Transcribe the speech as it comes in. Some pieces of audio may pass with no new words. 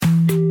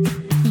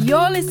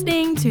You're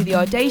listening to the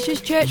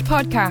Audacious Church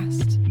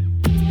podcast.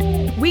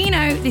 We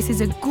know this is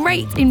a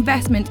great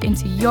investment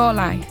into your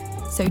life,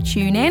 so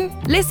tune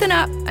in, listen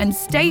up, and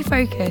stay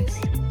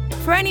focused.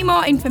 For any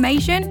more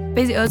information,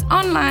 visit us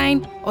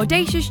online,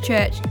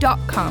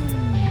 audaciouschurch.com.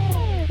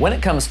 When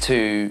it comes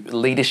to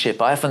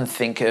leadership, I often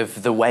think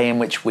of the way in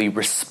which we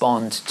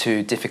respond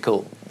to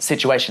difficult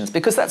situations,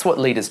 because that's what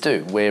leaders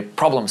do. We're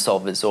problem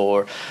solvers,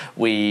 or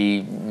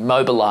we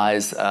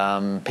mobilize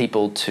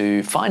people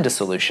to find a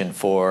solution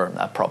for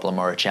a problem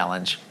or a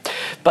challenge.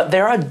 But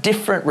there are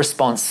different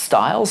response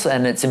styles,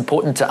 and it's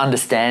important to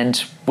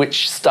understand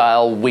which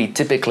style we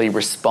typically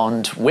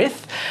respond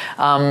with.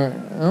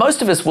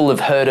 Most of us will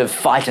have heard of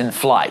fight and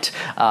flight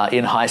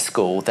in high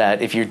school,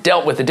 that if you're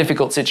dealt with a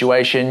difficult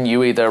situation,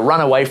 you either run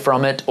away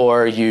from it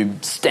or you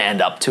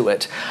stand up to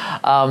it.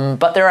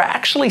 But there are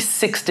actually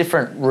 6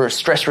 different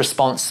stress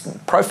response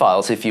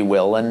profiles, if you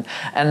will. And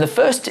the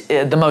first,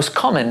 the most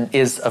common,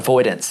 is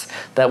avoidance.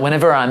 That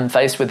whenever I'm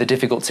faced with a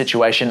difficult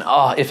situation,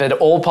 if at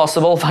all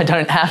possible, if I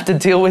don't have to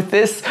deal with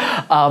this,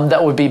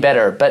 that would be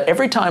better. But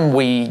every time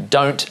we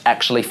don't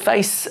actually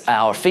face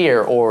our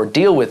fear or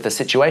deal with the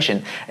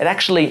situation, it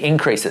actually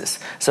increases.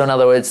 So in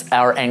other words,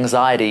 our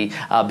anxiety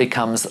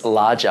becomes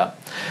larger.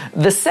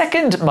 The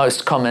second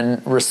most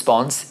common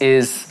response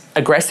is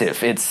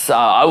aggressive. It's,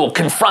 I will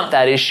confront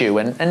that issue.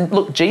 And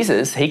look,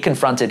 Jesus, he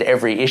confronted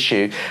every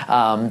issue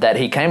that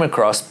he came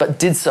across, but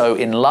did so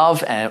in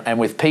love and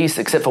with peace,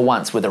 except for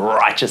once with a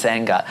righteous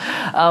anger.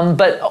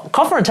 But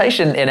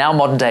confrontation in our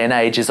modern day and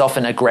age is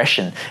often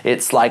aggression.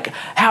 It's like,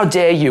 how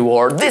dare you,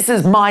 or this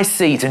is my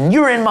seat and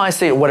you're in my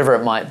seat, or whatever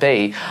it might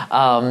be,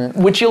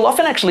 which you'll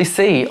often actually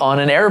see on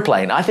an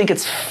airplane. I think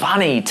it's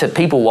funny to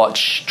people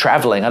watch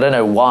traveling. I don't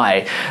know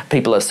why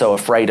people are so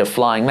afraid of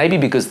flying. Maybe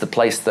because the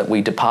place that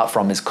we depart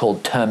from is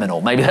called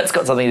terminal. Maybe that's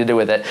got something to do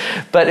with it.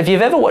 But if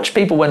you've ever watched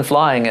people when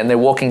flying and they're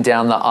walking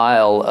down the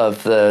aisle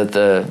of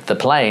the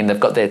plane, they've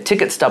got their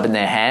ticket stub in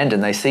their hand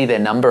and they see their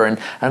number, and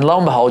lo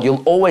and behold,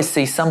 you'll always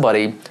see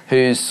somebody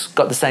who's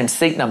got the same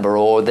seat number,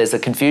 or there's a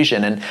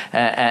confusion.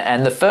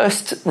 And the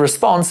first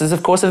response is,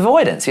 of course,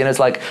 avoidance. You know, it's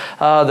like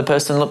the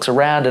person looks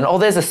around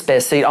and, there's a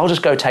spare seat, I'll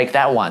just go take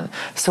that one,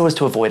 so as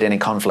to avoid any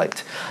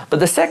conflict. But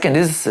the second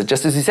is,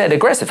 just as you said,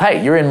 aggressive.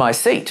 Hey, you're in my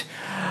seat.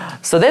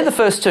 So they're the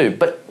first 2,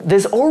 but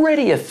there's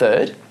already a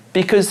third,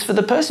 because for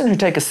the person who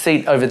take a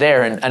seat over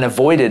there and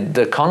avoided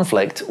the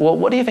conflict, well,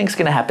 what do you think is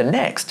going to happen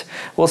next?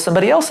 Well,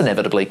 somebody else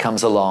inevitably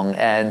comes along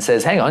and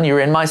says, hang on,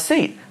 you're in my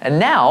seat. And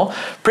now,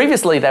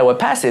 previously they were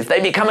passive,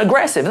 they become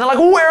aggressive. And they're like,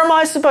 where am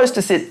I supposed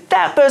to sit?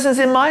 That person's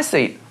in my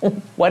seat.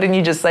 Why didn't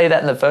you just say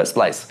that in the first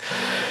place?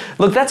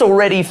 Look, that's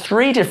already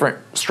 3 different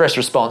stress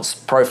response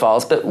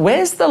profiles, but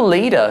where's the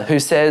leader who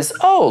says,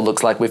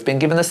 looks like we've been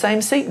given the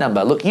same seat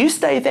number. Look, you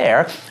stay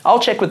there. I'll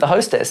check with the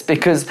hostess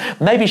because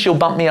maybe she'll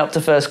bump me up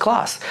to first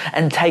class,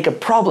 and take a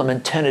problem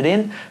and turn it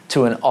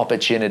into an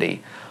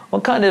opportunity.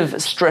 What kind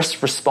of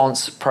stress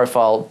response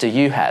profile do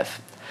you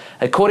have?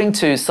 According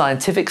to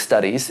scientific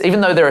studies,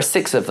 even though there are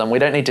 6 of them, we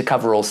don't need to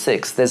cover all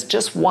 6, there's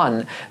just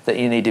one that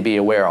you need to be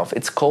aware of.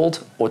 It's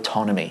called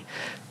autonomy.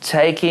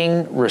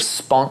 Taking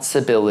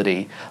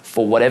responsibility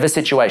for whatever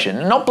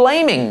situation, not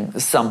blaming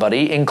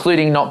somebody,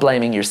 including not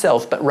blaming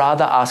yourself, but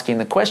rather asking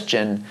the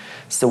question,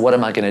 so what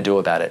am I going to do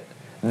about it?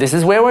 This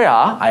is where we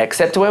are, I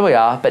accept where we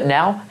are, but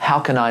now how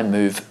can I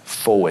move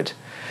forward?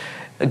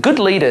 Good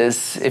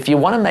leaders, if you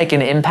want to make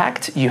an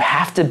impact, you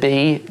have to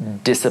be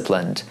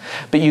disciplined.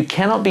 But you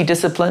cannot be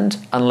disciplined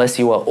unless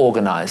you are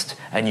organized,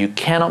 and you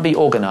cannot be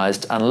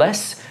organized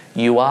unless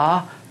you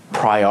are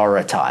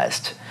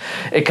prioritized.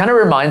 It kind of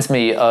reminds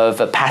me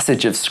of a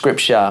passage of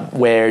scripture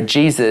where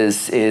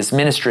Jesus is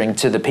ministering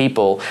to the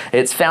people.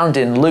 It's found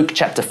in Luke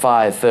chapter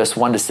 5, verse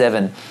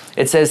 1-7.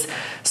 It says,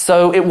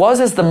 so it was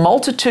as the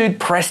multitude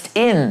pressed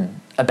in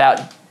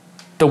about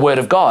the word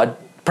of God,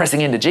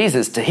 pressing into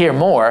Jesus to hear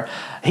more,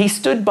 he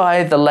stood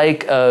by the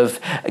lake of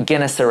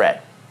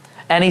Gennesaret.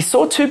 And he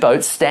saw 2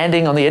 boats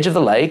standing on the edge of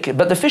the lake,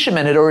 but the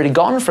fishermen had already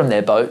gone from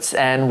their boats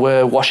and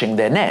were washing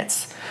their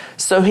nets.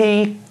 So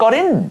he got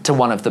into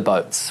one of the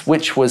boats,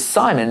 which was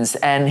Simon's,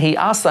 and he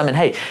asked Simon,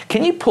 hey,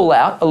 can you pull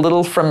out a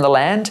little from the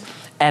land?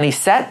 And he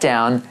sat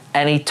down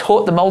and he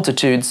taught the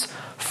multitudes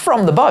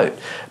from the boat.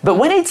 But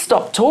when he'd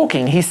stopped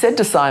talking, he said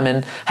to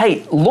Simon,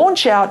 hey,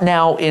 launch out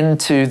now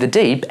into the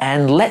deep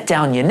and let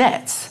down your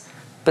nets.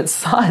 But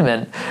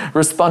Simon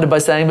responded by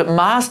saying, but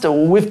Master,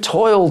 we've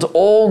toiled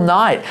all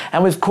night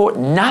and we've caught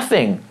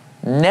nothing.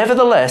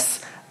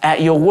 Nevertheless,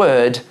 at your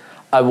word,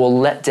 I will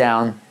let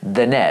down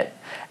the net.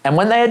 And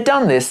when they had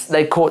done this,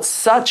 they caught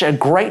such a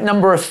great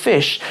number of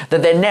fish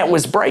that their net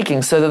was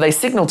breaking, so that they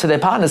signaled to their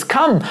partners,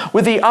 come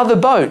with the other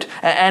boat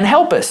and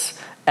help us.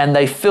 And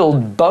they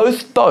filled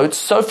both boats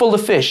so full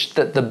of fish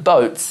that the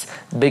boats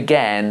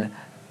began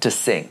to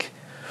sink.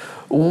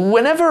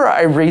 Whenever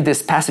I read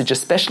this passage,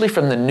 especially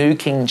from the New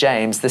King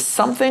James, there's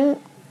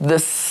something, the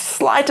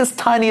slightest,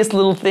 tiniest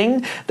little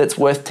thing that's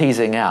worth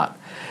teasing out.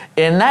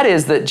 And that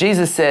is that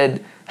Jesus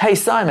said, hey,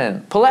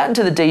 Simon, pull out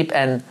into the deep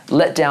and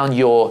let down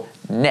your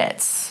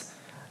nets.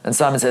 And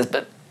Simon says,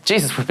 but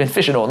Jesus, we've been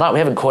fishing all night. We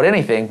haven't caught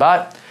anything.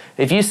 But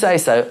if you say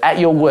so, at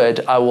your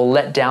word, I will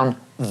let down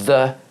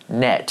the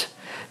net.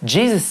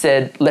 Jesus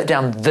said, let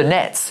down the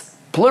nets,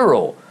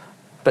 plural.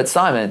 But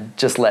Simon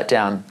just let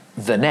down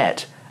the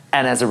net.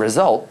 And as a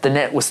result, the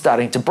net was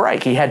starting to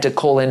break. He had to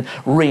call in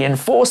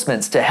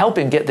reinforcements to help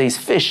him get these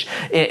fish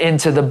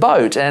into the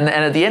boat. And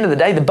at the end of the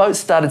day, the boat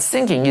started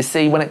sinking. You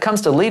see, when it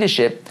comes to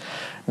leadership,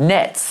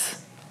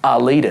 nets are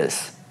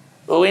leaders.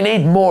 We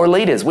need more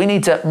leaders. We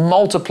need to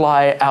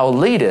multiply our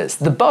leaders.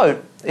 The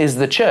boat is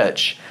the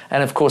church.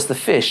 And of course, the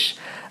fish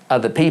are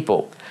the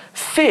people.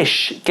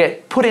 Fish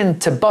get put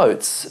into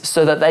boats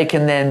so that they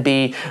can then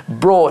be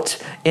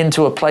brought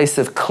into a place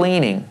of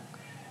cleaning,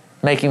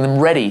 making them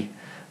ready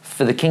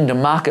for the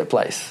kingdom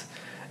marketplace.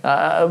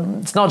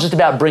 It's not just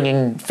about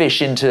bringing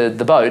fish into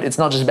the boat. It's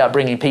not just about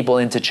bringing people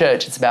into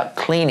church. It's about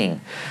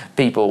cleaning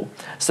people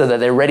so that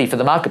they're ready for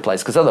the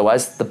marketplace, because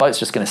otherwise the boat's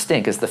just going to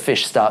stink as the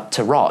fish start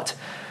to rot.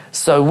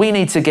 So we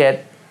need to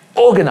get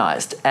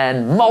organized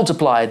and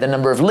multiply the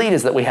number of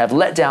leaders that we have,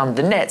 let down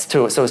the nets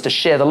so as to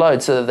share the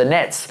load so that the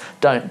nets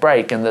don't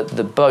break and that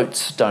the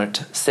boats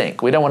don't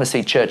sink. We don't want to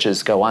see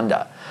churches go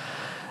under.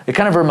 It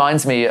kind of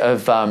reminds me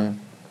of a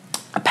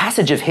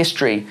passage of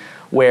history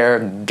where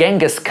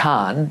Genghis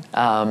Khan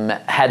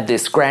had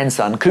this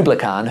grandson, Kublai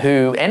Khan,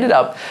 who ended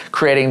up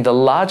creating the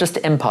largest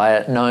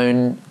empire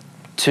known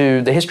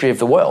to the history of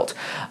the world.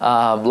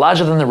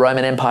 Larger than the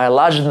Roman Empire,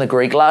 larger than the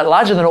Greek,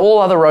 larger than all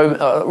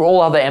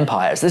other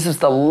empires. This is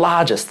the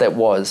largest that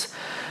was.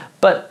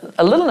 But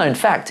a little known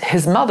fact,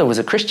 his mother was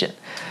a Christian.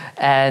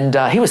 And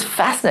he was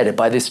fascinated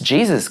by this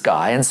Jesus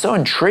guy and so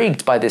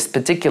intrigued by this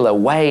particular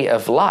way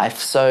of life.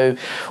 So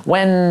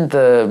when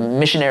the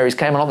missionaries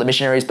came, not the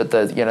missionaries, but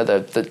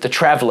the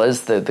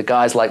travelers, the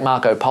guys like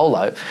Marco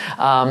Polo,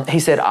 he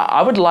said,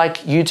 I would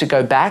like you to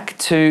go back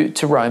to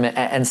Rome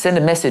and send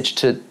a message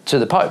to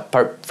the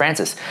Pope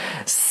Francis.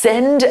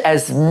 Send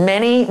as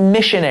many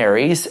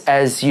missionaries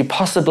as you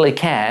possibly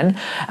can,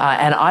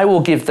 and I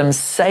will give them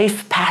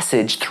safe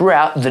passage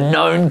throughout the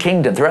known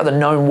kingdom, throughout the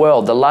known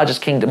world, the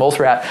largest kingdom, all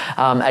throughout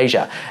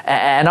Asia.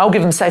 And I'll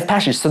give them safe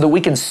passage so that we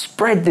can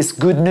spread this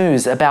good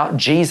news about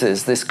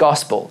Jesus, this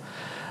gospel.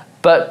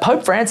 But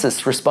Pope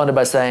Francis responded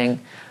by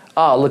saying,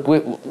 oh, look,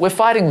 we're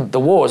fighting the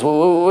wars.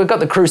 We've got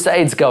the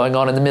crusades going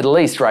on in the Middle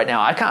East right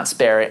now. I can't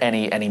spare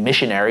any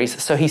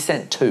missionaries. So he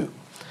sent two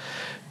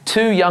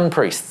young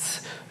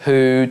priests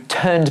who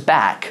turned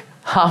back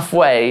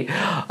halfway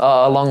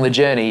along the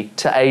journey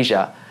to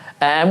Asia.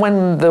 And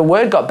when the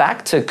word got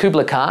back to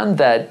Kublai Khan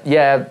that,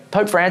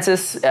 Pope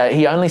Francis,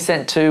 he only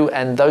sent two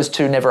and those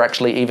two never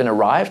actually even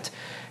arrived,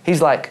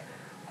 he's like,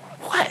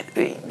 what?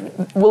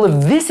 Well,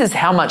 if this is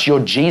how much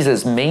your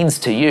Jesus means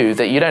to you,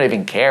 that you don't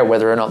even care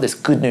whether or not this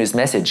good news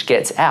message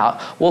gets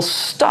out, well,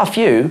 stuff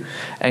you,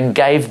 and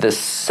gave the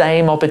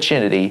same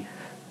opportunity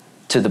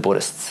to the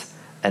Buddhists.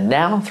 And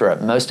now,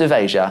 throughout most of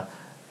Asia,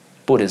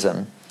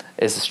 Buddhism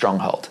is a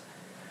stronghold.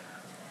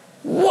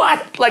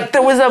 What? Like,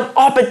 there was an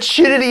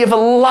opportunity of a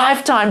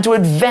lifetime to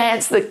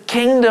advance the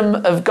kingdom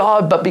of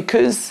God, but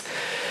because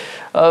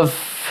of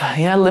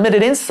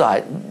limited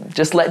insight,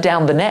 just let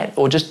down the net,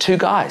 or just two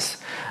guys.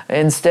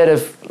 Instead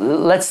of,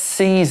 let's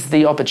seize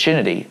the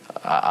opportunity.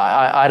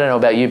 I don't know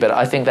about you, but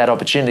I think that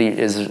opportunity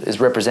is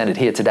represented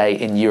here today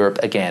in Europe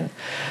again.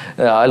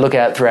 I look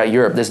out throughout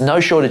Europe, there's no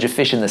shortage of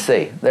fish in the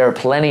sea. There are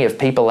plenty of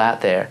people out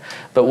there,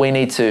 but we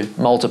need to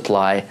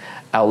multiply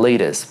our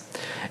leaders.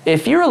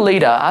 If you're a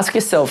leader, ask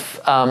yourself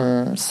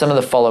some of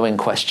the following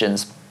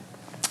questions.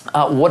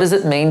 What does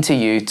it mean to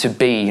you to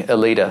be a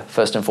leader,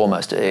 first and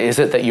foremost? Is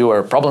it that you are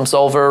a problem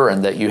solver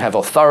and that you have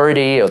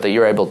authority, or that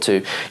you're able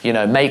to,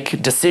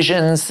 make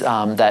decisions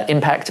that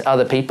impact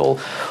other people?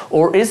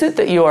 Or is it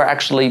that you are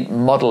actually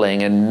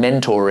modeling and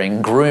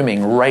mentoring,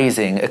 grooming,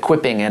 raising,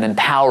 equipping, and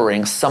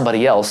empowering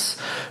somebody else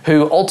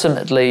who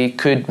ultimately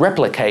could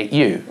replicate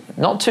you?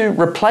 Not to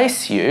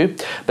replace you,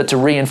 but to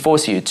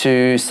reinforce you,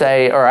 to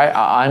say, all right,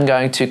 I'm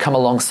going to come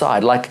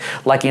alongside.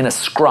 Like in a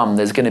scrum,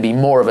 there's going to be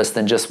more of us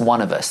than just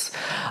one of us.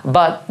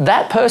 But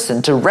that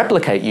person to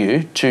replicate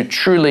you, to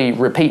truly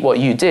repeat what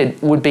you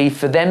did, would be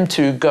for them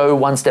to go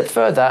one step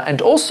further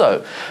and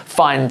also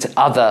find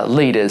other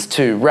leaders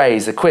to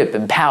raise, equip,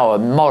 empower,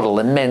 model,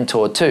 and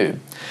mentor too.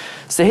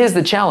 So here's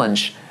the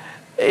challenge.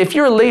 If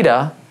you're a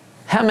leader,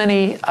 how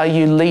many are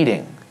you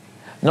leading?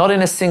 Not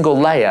in a single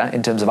layer,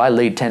 in terms of I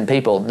lead 10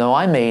 people. No,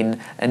 I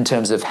mean in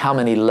terms of how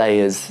many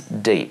layers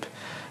deep.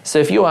 So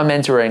if you are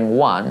mentoring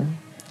one,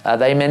 are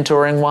they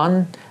mentoring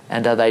one?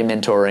 And are they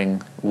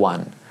mentoring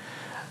one?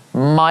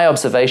 My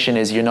observation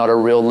is you're not a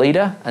real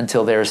leader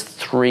until there's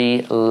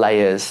 3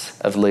 layers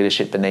of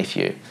leadership beneath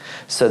you.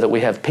 So that we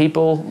have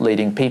people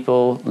leading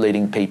people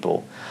leading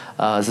people.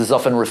 This is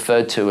often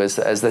referred to as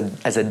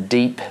a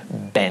deep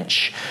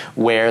bench,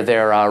 where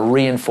there are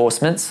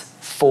reinforcements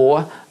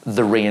for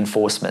the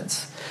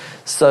reinforcements.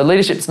 So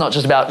leadership is not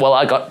just about, well,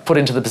 I got put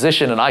into the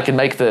position and I can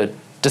make the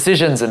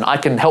decisions and I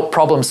can help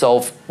problem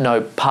solve.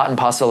 No, part and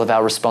parcel of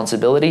our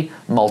responsibility,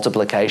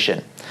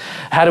 multiplication.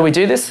 How do we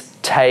do this?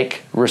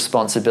 Take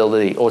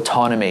responsibility,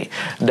 autonomy.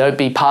 Don't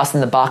be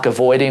passing the buck,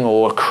 avoiding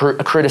or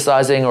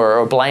criticizing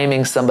or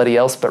blaming somebody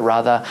else, but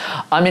rather,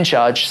 I'm in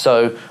charge,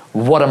 so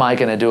what am I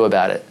going to do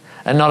about it?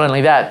 And not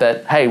only that,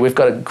 but hey, we've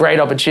got a great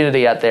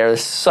opportunity out there.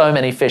 There's so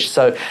many fish.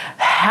 So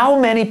how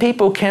many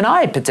people can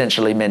I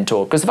potentially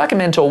mentor? Because if I can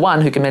mentor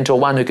one, who can mentor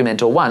one, who can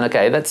mentor one,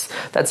 okay, that's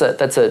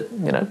a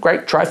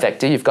great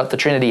trifecta. You've got the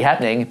Trinity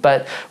happening.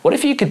 But what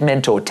if you could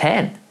mentor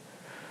 10?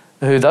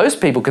 Who those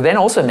people could then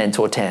also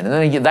mentor 10, and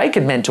then they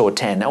could mentor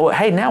 10. Or,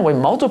 hey, now we're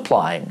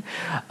multiplying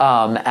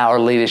our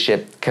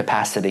leadership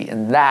capacity.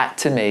 And that,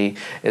 to me,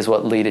 is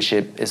what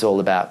leadership is all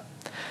about.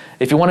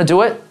 If you want to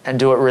do it and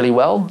do it really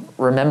well,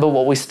 remember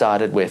what we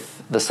started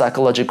with, the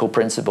psychological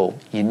principle.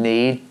 You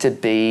need to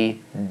be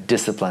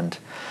disciplined.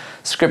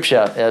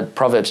 Scripture,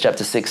 Proverbs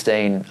chapter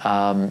 16,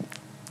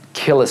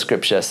 killer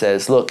scripture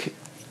says, look,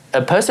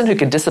 a person who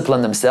can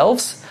discipline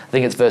themselves, I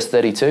think it's verse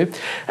 32,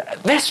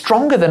 they're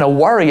stronger than a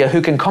warrior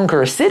who can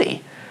conquer a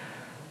city.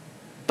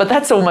 But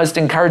that's almost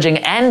encouraging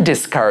and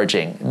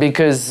discouraging,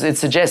 because it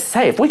suggests,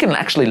 hey, if we can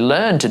actually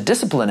learn to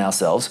discipline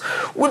ourselves,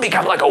 we'll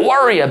become like a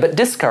warrior. But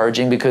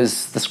discouraging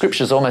because the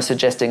scripture's almost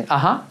suggesting,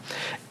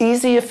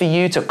 easier for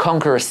you to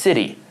conquer a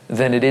city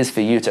than it is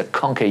for you to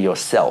conquer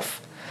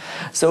yourself.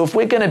 So if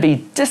we're going to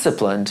be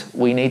disciplined,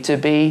 we need to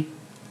be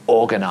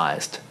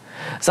organized.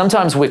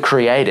 Sometimes we're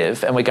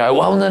creative and we go,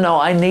 well, no,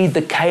 I need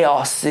the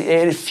chaos.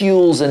 It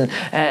fuels and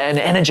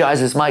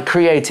energizes my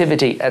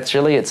creativity.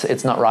 Actually,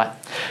 it's not right.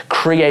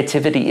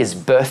 Creativity is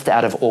birthed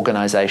out of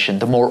organization.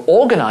 The more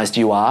organized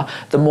you are,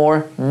 the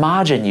more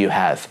margin you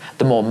have.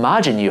 The more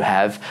margin you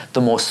have,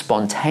 the more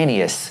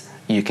spontaneous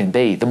you can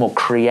be, the more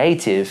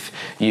creative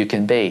you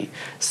can be.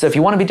 So if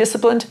you want to be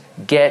disciplined,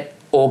 get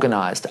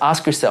organized.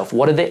 Ask yourself,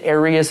 what are the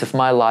areas of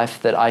my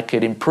life that I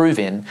could improve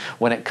in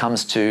when it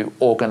comes to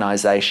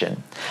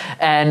organization?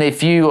 And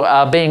if you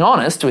are being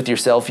honest with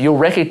yourself, you'll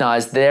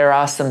recognize there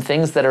are some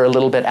things that are a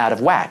little bit out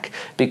of whack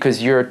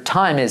because your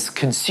time is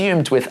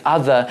consumed with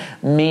other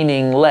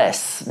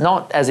meaningless,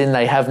 not as in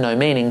they have no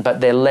meaning,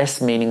 but they're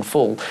less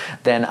meaningful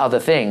than other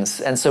things.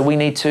 And so we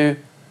need to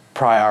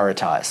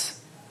prioritize.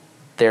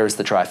 There is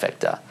the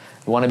trifecta.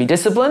 You want to be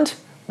disciplined?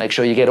 Make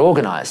sure you get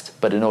organized.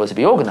 But in order to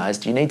be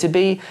organized, you need to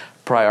be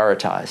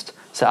prioritized.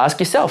 So ask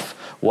yourself,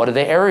 what are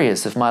the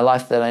areas of my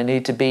life that I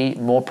need to be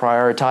more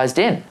prioritized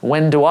in?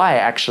 When do I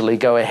actually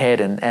go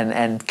ahead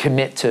and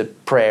commit to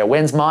prayer?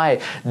 When's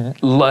my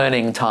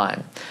learning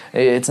time?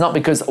 It's not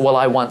because, well,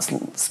 I once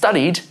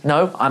studied.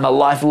 No, I'm a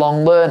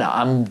lifelong learner.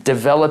 I'm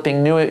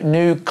developing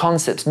new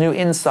concepts, new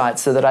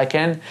insights so that I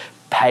can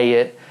pay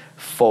it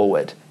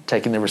forward,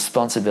 taking the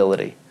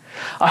responsibility.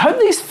 I hope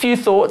these few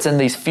thoughts and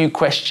these few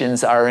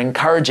questions are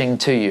encouraging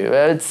to you.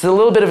 It's a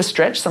little bit of a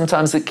stretch.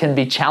 Sometimes it can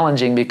be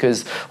challenging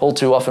because all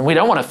too often we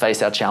don't want to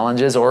face our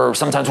challenges, or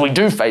sometimes we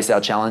do face our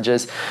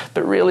challenges.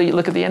 But really,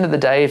 look, at the end of the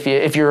day,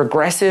 if you're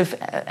aggressive,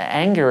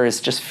 anger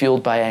is just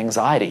fueled by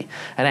anxiety.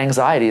 And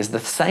anxiety is the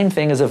same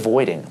thing as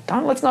avoiding.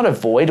 Let's not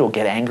avoid or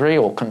get angry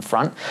or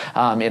confront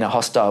in a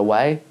hostile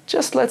way.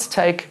 Just let's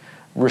take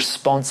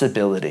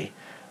responsibility,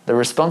 the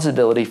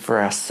responsibility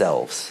for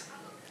ourselves.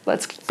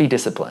 Let's be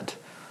disciplined.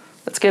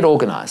 Let's get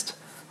organized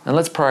and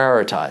let's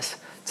prioritize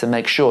to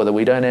make sure that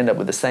we don't end up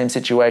with the same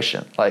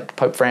situation like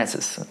Pope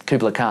Francis,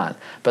 Kubla Khan,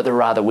 but that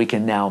rather we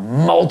can now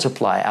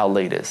multiply our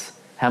leaders.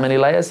 How many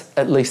layers?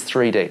 At least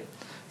 3 deep,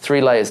 3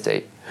 layers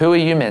deep. Who are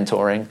you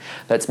mentoring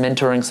that's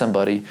mentoring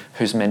somebody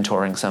who's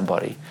mentoring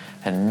somebody?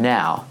 And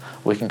now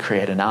we can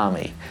create an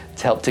army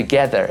to help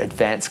together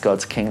advance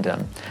God's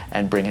kingdom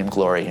and bring him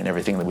glory in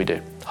everything that we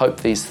do. Hope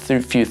these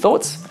few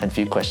thoughts and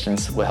few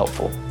questions were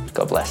helpful.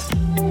 God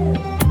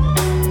bless.